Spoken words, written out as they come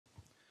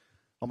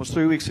Almost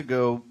 3 weeks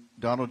ago,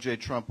 Donald J.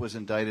 Trump was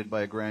indicted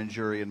by a grand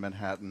jury in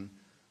Manhattan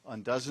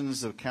on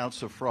dozens of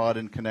counts of fraud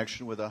in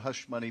connection with a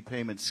hush money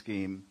payment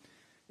scheme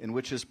in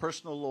which his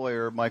personal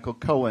lawyer, Michael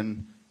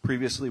Cohen,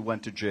 previously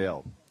went to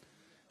jail.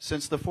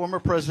 Since the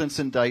former president's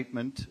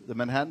indictment, the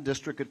Manhattan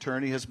District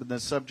Attorney has been the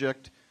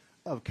subject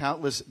of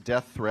countless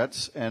death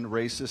threats and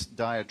racist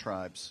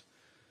diatribes.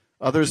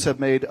 Others have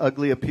made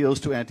ugly appeals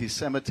to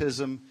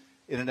anti-Semitism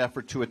in an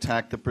effort to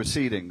attack the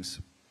proceedings.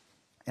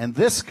 And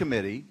this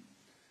committee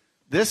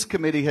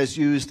has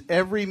used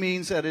every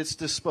means at its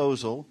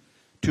disposal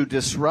to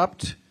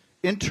disrupt,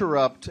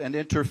 interrupt, and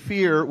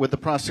interfere with the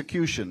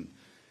prosecution,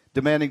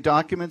 demanding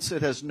documents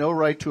it has no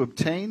right to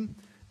obtain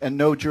and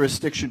no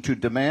jurisdiction to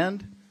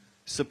demand,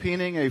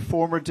 subpoenaing a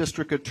former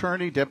district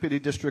attorney, deputy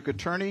district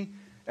attorney,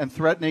 and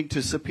threatening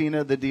to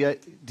subpoena the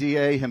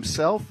DA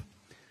himself,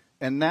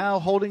 and now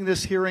holding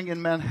this hearing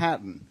in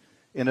Manhattan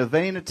in a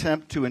vain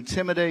attempt to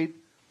intimidate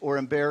or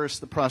embarrass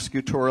the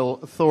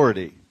prosecutorial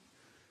authority.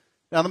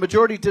 Now, the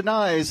majority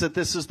denies that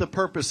this is the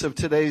purpose of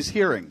today's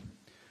hearing.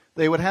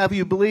 They would have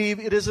you believe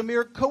it is a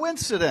mere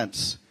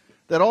coincidence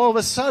that all of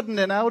a sudden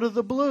and out of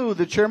the blue,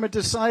 the chairman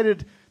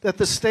decided that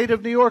the state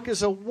of New York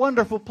is a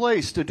wonderful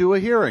place to do a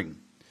hearing.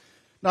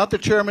 Not the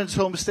chairman's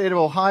home state of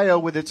Ohio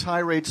with its high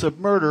rates of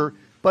murder,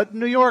 but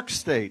New York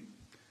State.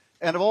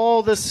 And of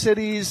all the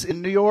cities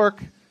in New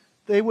York,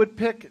 they would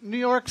pick New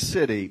York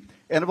City.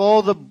 And of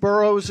all the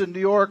boroughs in New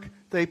York,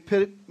 they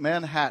pick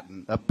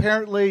Manhattan.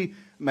 Apparently,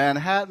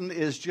 Manhattan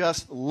is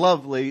just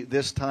lovely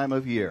this time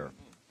of year.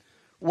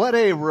 What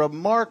a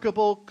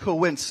remarkable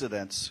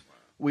coincidence,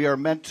 we are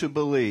meant to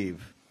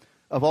believe.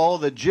 Of all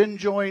the gin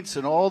joints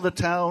and all the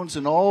towns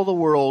in all the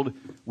world,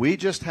 we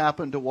just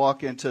happened to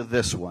walk into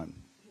this one.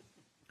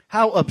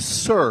 How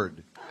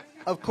absurd.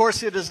 Of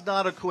course, it is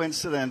not a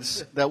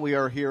coincidence that we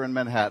are here in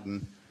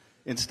Manhattan.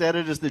 Instead,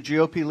 it is the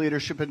GOP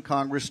leadership in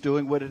Congress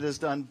doing what it has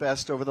done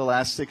best over the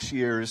last 6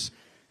 years,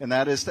 and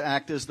that is to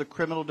act as the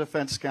criminal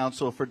defense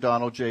counsel for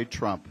Donald J.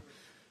 Trump.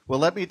 Well,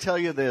 let me tell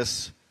you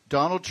this.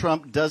 Donald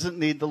Trump doesn't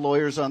need the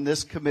lawyers on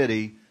this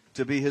committee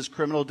to be his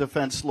criminal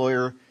defense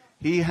lawyer.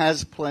 He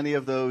has plenty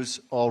of those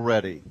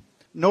already.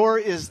 Nor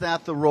is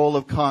that the role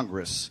of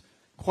Congress.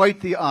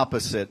 Quite the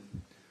opposite.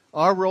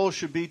 Our role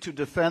should be to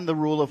defend the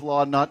rule of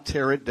law, not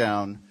tear it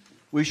down.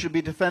 We should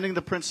be defending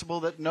the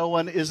principle that no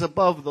one is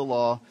above the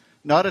law,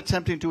 not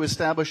attempting to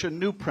establish a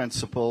new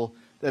principle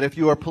that if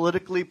you are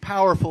politically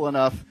powerful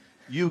enough,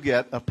 you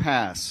get a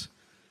pass.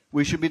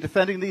 We should be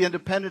defending the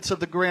independence of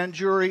the grand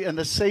jury and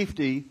the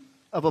safety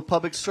of a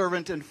public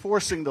servant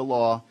enforcing the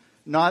law,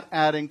 not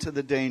adding to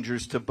the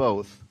dangers to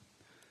both.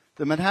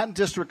 The Manhattan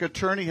District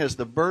Attorney has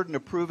the burden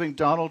of proving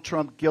Donald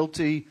Trump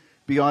guilty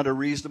beyond a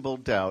reasonable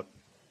doubt.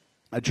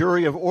 A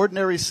jury of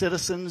ordinary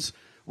citizens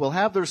will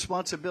have the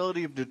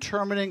responsibility of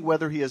determining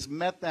whether he has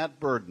met that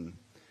burden.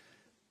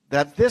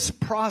 That this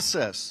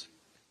process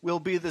will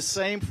be the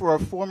same for a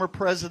former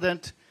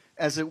president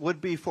as it would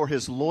be for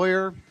his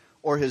lawyer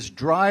or his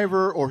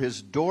driver or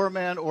his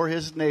doorman or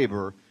his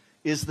neighbor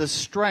is the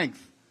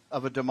strength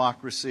of a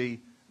democracy,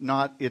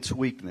 not its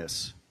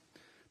weakness.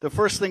 The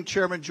first thing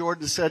Chairman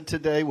Jordan said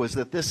today was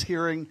that this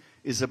hearing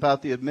is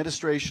about the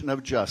administration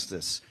of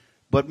justice,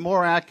 but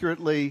more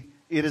accurately,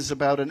 it is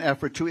about an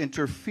effort to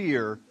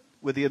interfere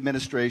with the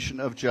administration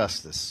of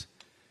justice.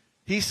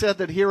 He said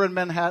that here in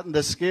Manhattan,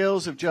 the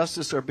scales of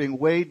justice are being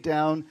weighed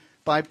down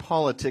by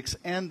politics,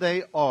 and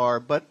they are,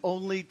 but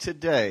only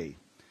today.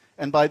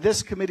 And by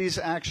this committee's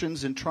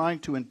actions in trying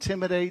to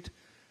intimidate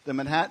the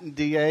Manhattan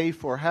DA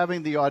for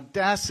having the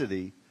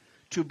audacity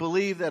to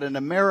believe that in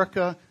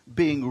America,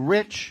 being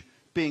rich,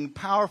 being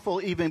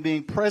powerful, even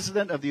being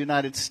president of the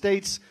United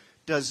States,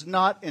 does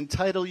not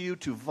entitle you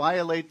to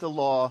violate the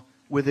law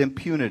with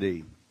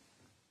impunity.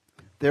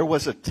 There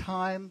was a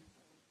time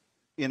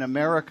in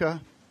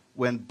America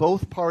when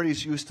both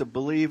parties used to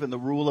believe in the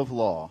rule of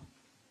law.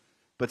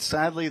 But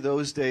sadly,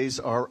 those days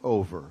are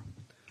over.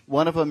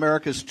 One of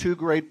America's two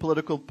great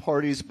political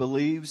parties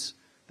believes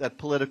that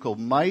political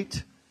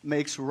might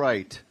makes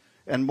right.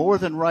 And more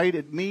than right,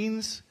 it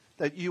means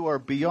that you are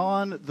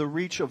beyond the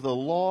reach of the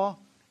law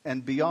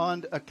and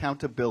beyond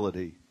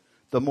accountability.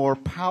 The more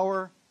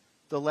power,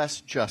 the less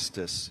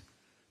justice.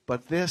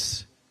 But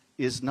this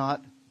is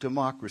not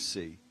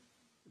democracy.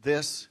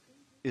 This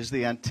is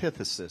the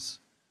antithesis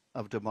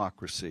of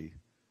democracy.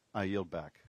 I yield back.